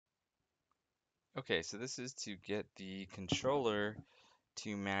Okay, so this is to get the controller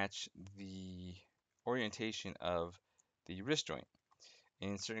to match the orientation of the wrist joint.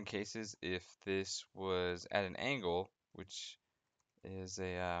 In certain cases, if this was at an angle, which is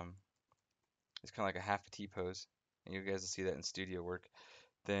it's kind of like a half a T pose, and you guys will see that in studio work,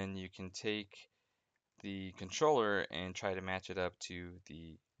 then you can take the controller and try to match it up to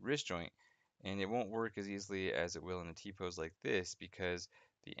the wrist joint. And it won't work as easily as it will in a T pose like this because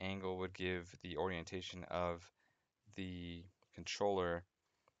the angle would give the orientation of the controller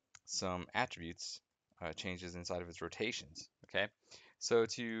some attributes, changes inside of its rotations. Okay, so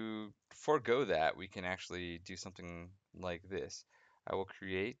to forego that, we can actually do something like this. I will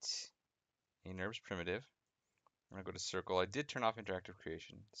create a NURBS primitive. I'm going to go to circle. I did turn off interactive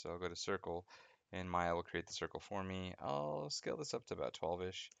creation, so I'll go to circle, and Maya will create the circle for me. I'll scale this up to about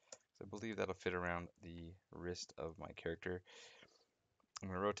 12-ish. So I believe that'll fit around the wrist of my character. I'm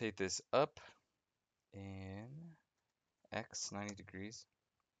going to rotate this up in X 90 degrees.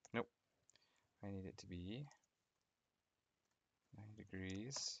 Nope, I need it to be 90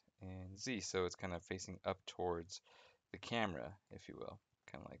 degrees and Z, so it's kind of facing up towards the camera, if you will,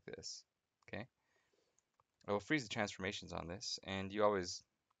 kind of like this. Okay, I will freeze the transformations on this, and you always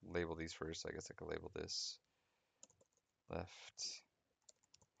label these first. I guess I could label this left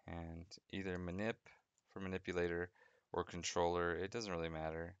hand, either manip for manipulator or controller. It doesn't really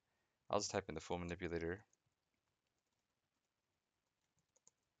matter. I'll just type in the full manipulator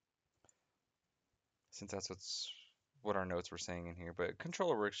since that's what our notes were saying in here. But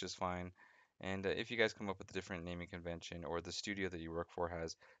controller works just fine. And if you guys come up with a different naming convention or the studio that you work for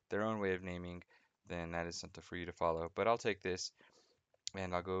has their own way of naming, then that is something for you to follow. But I'll take this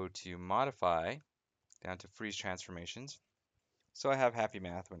and I'll go to modify down to freeze transformations. So I have happy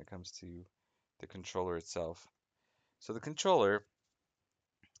math when it comes to the controller itself. So the controller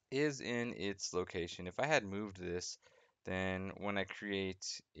is in its location. If I had moved this, then when I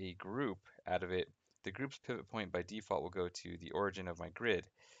create a group out of it, the group's pivot point by default will go to the origin of my grid.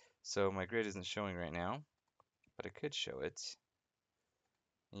 So my grid isn't showing right now, but I could show it.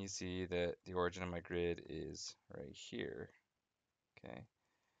 And you see that the origin of my grid is right here. Okay.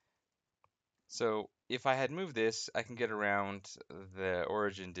 So if I had moved this, I can get around the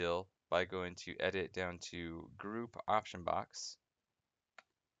origin deal by going to edit down to group option box.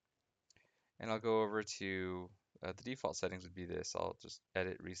 And I'll go over to the default settings would be this. I'll just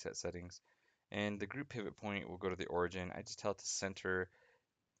edit reset settings. And the group pivot point will go to the origin. I just tell it to center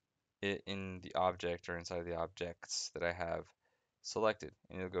it in the object or inside of the objects that I have selected.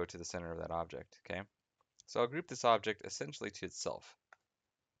 And it'll go to the center of that object. Okay. So I'll group this object essentially to itself.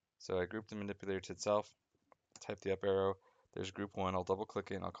 So I group the manipulator to itself, type the up arrow. There's group one. I'll double click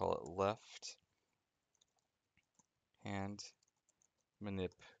it and I'll call it left hand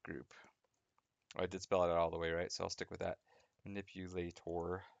manip group. Oh, I did spell it out all the way, right? So I'll stick with that.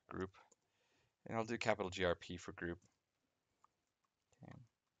 Manipulator group. And I'll do capital GRP for group. Okay.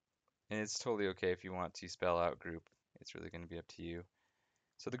 And it's totally okay if you want to spell out group. It's really going to be up to you.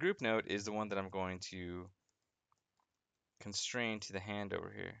 So the group node is the one that I'm going to constrain to the hand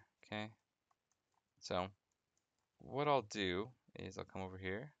over here. Okay. So what I'll do is I'll come over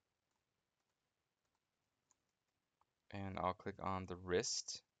here and I'll click on the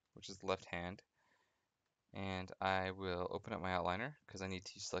wrist, which is the left hand. And I will open up my outliner because I need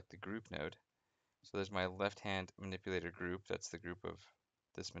to select the group node. So there's my left hand manipulator group. That's the group of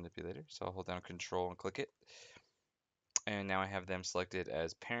this manipulator. So I'll hold down Control and click it. And now I have them selected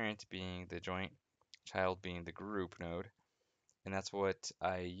as parent being the joint, child being the group node. And that's what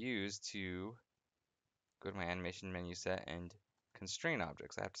I use to go to my animation menu set and constrain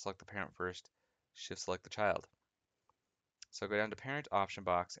objects. I have to select the parent first, shift select the child. So go down to parent option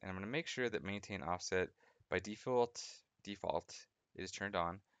box and I'm going to make sure that maintain offset by default is turned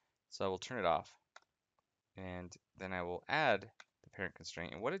on. So I will turn it off and then I will add the parent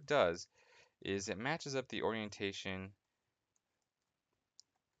constraint. And what it does is it matches up the orientation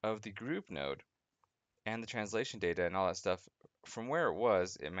of the group node and the translation data and all that stuff from where it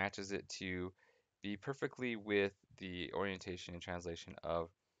was. It matches it to be perfectly with the orientation and translation of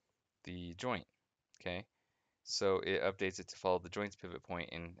the joint. Okay, so it updates it to follow the joint's pivot point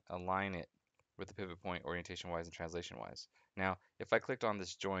and align it with the pivot point orientation wise and translation wise. Now if I clicked on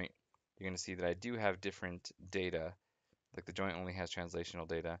this joint, you're going to see that I do have different data. Like the joint only has translational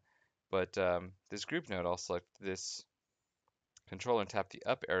data, but this group node, I'll select this controller and tap the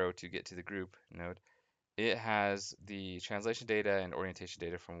up arrow to get to the group node. It has the translation data and orientation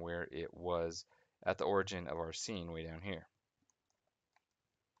data from where it was at the origin of our scene way down here.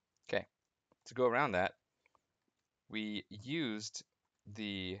 Okay, to go around that, we used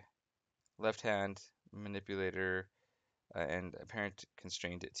the left hand manipulator and apparent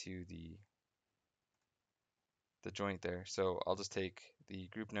constrained it to the joint there. So I'll just take the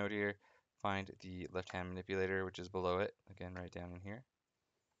group node here, find the left hand manipulator, which is below it, again right down in here,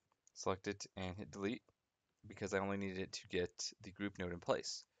 select it and hit delete because I only needed it to get the group node in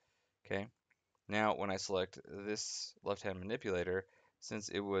place. Okay, now when I select this left hand manipulator, since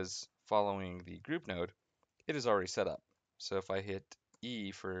it was following the group node, it is already set up. So if I hit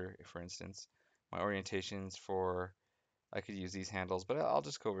E for instance, my orientations for, I could use these handles, but I'll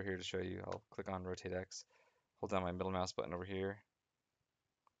just go over here to show you. I'll click on rotate X, hold down my middle mouse button over here,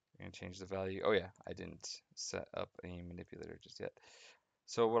 and change the value. Oh yeah, I didn't set up a manipulator just yet.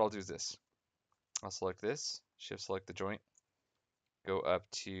 So what I'll do is this. I'll select this, shift select the joint, go up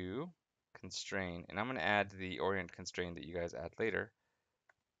to constrain, and I'm going to add the orient constraint that you guys add later.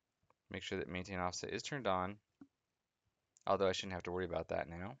 Make sure that maintain offset is turned on, although I shouldn't have to worry about that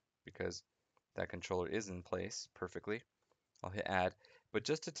now because that controller is in place perfectly. I'll hit add, but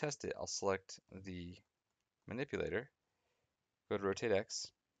just to test it, I'll select the manipulator, go to rotate X,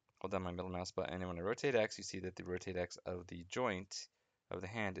 hold down my middle mouse button, and when I rotate X, you see that the rotate X of the joint of the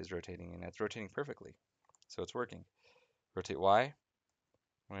hand is rotating, and that's rotating perfectly. So it's working. Rotate Y.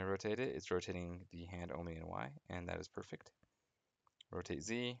 When I rotate it, it's rotating the hand only in Y, and that is perfect. Rotate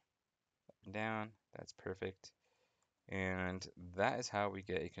Z, up and down, that's perfect. And that is how we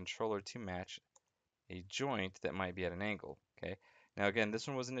get a controller to match a joint that might be at an angle, okay? Now again, this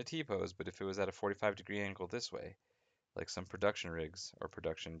one was in a T-pose, but if it was at a 45-degree angle this way, like some production rigs, or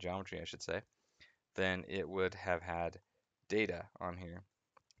production geometry, I should say, then it would have had data on here,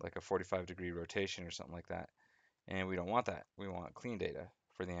 like a 45-degree rotation or something like that. And we don't want that. We want clean data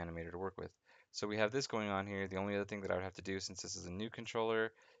for the animator to work with. So we have this going on here. The only other thing that I would have to do, since this is a new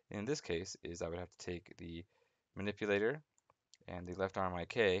controller, in this case, is I would have to take the manipulator and the left arm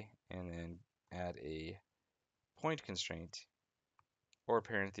IK and then add a point constraint or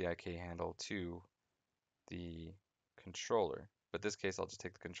parent the IK handle to the controller. But in this case, I'll just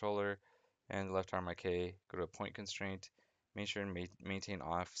take the controller and the left arm IK, go to a point constraint, make sure maintain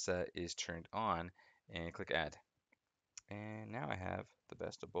offset is turned on, and click add. And now I have the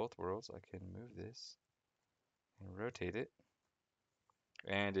best of both worlds. I can move this and rotate it,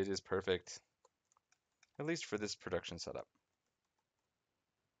 and it is perfect, at least for this production setup.